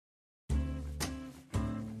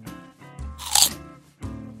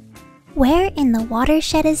Where in the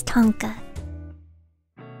watershed is Tonka?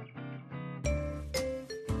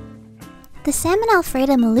 The Sam and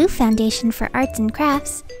Alfreda Maloof Foundation for Arts and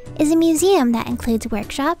Crafts is a museum that includes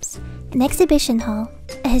workshops, an exhibition hall,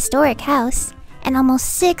 a historic house, and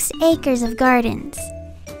almost 6 acres of gardens.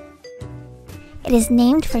 It is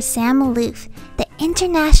named for Sam Maloof, the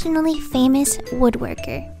internationally famous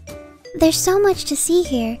woodworker. There's so much to see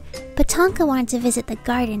here, but Tonka wanted to visit the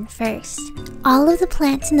garden first. All of the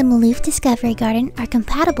plants in the Maloof Discovery Garden are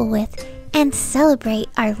compatible with and celebrate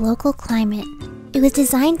our local climate. It was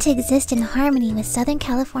designed to exist in harmony with Southern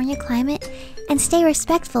California climate and stay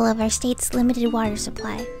respectful of our state's limited water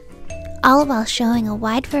supply, all while showing a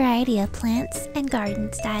wide variety of plants and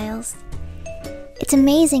garden styles. It's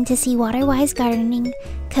amazing to see water-wise gardening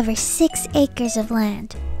cover 6 acres of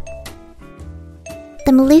land.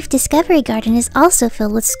 The Maloof Discovery Garden is also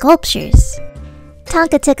filled with sculptures.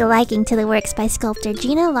 Tonka took a liking to the works by sculptor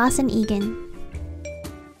Gina Lawson-Egan.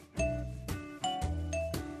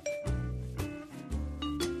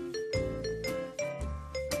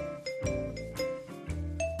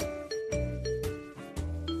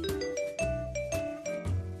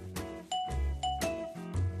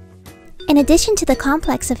 In addition to the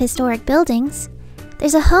complex of historic buildings,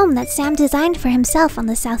 there's a home that Sam designed for himself on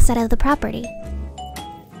the south side of the property.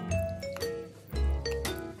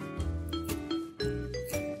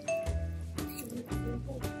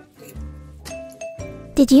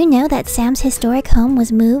 Did you know that Sam's historic home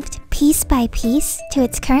was moved piece by piece to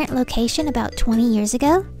its current location about 20 years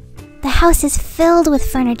ago? The house is filled with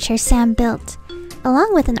furniture Sam built,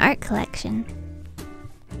 along with an art collection.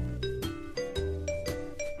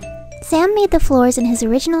 Sam made the floors in his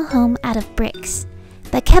original home out of bricks,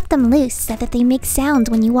 but kept them loose so that they make sound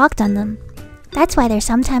when you walked on them. That's why they're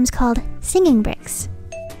sometimes called singing bricks.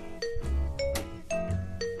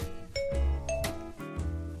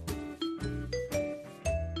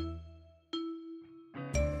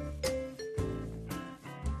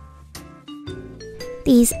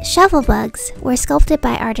 These shovel bugs were sculpted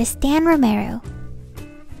by artist Dan Romero.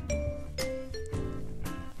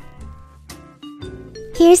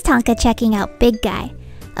 Here's Tonka checking out Big Guy,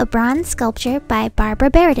 a bronze sculpture by Barbara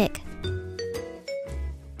Beredick.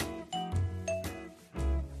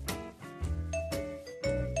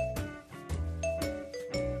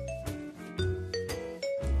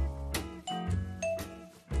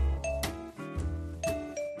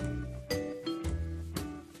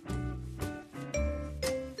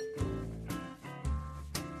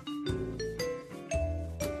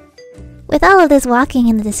 With all of this walking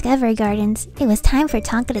in the Discovery Gardens, it was time for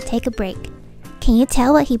Tonka to take a break. Can you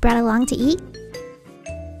tell what he brought along to eat?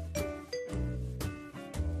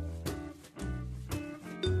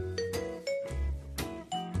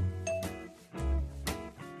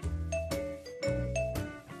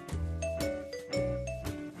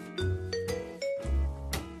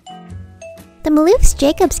 The Maloof's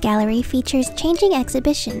Jacobs Gallery features changing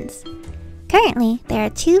exhibitions. Currently, there are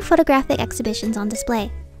 2 photographic exhibitions on display.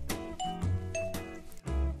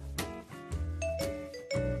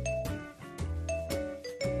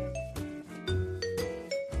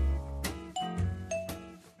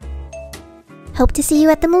 Hope to see you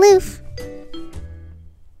at the Maloof!